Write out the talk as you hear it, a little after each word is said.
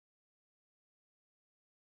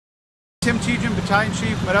Tim Tejan, Battalion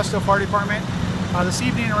Chief, Modesto Fire Department. This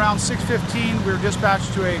evening around 6:15, we were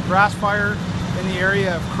dispatched to a grass fire in the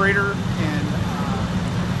area of Crater and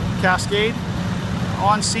Cascade.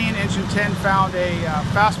 On scene, Engine 10 found a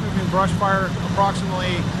fast-moving brush fire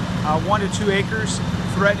approximately 1 to 2 acres,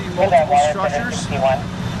 threatening multiple structures. At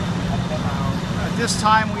this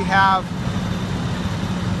time, we have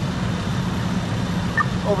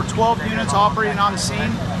over 12 units operating on the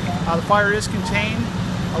scene. The fire is contained.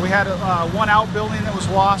 We had one outbuilding that was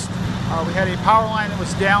lost. We had a power line that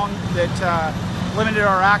was down that limited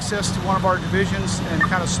our access to one of our divisions and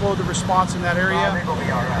kind of slowed the response in that area.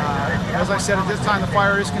 As I said, at this time the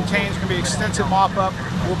fire is contained. It's going to be extensive mop-up.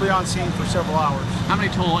 We'll be on scene for several hours. How many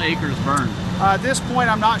total acres burned? At this point,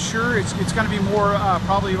 I'm not sure. It's going to be more,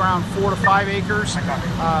 probably around 4 to 5 acres.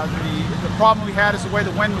 The problem we had is the way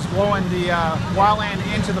the wind was blowing the wildland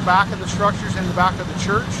into the back of the structures, in the back of the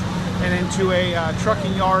church, and into a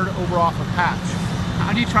trucking yard over off a patch.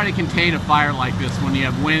 How do you try to contain a fire like this when you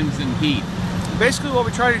have winds and heat? Basically what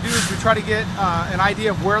we try to do is we try to get an idea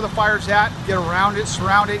of where the fire's at, get around it,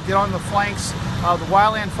 surround it, get on the flanks of the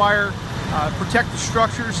wildland fire, protect the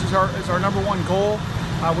structures is our number one goal,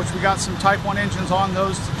 which we got some Type 1 engines on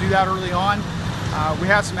those to do that early on. We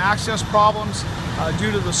had some access problems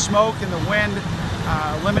due to the smoke and the wind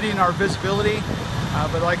limiting our visibility.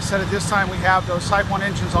 But like I said, at this time we have those Type 1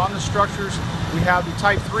 engines on the structures. We have the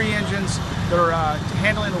Type 3 engines that are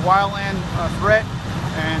handling the wildland threat,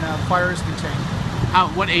 and the fire is contained.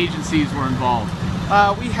 What agencies were involved?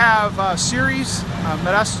 We have Ceres,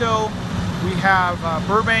 Modesto, we have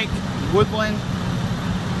Burbank, Woodland,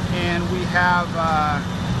 and we have, I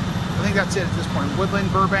think that's it at this point,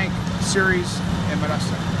 Woodland, Burbank, Ceres, and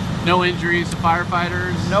Modesto. No injuries to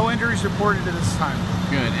firefighters? No injuries reported at this time.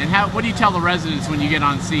 Good. And what do you tell the residents when you get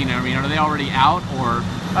on scene? I mean, are they already out, or?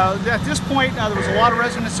 At this point, there was a lot of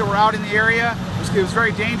residents that were out in the area. It was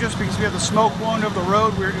very dangerous because we had the smoke blowing over the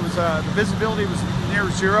road. The visibility was near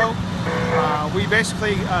zero. We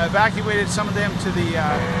basically evacuated some of them to the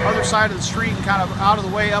other side of the street and kind of out of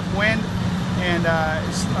the way upwind, and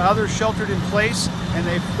others sheltered in place, and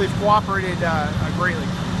they've cooperated greatly.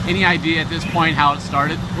 Any idea at this point how it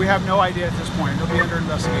started? We have no idea at this point. It'll be under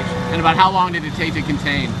investigation. And about how long did it take to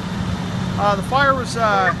contain? The fire was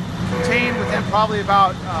contained within probably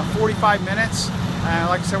about 45 minutes.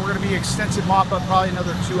 Like I said, we're going to be extensive mop-up, probably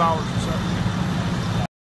another 2 hours or so.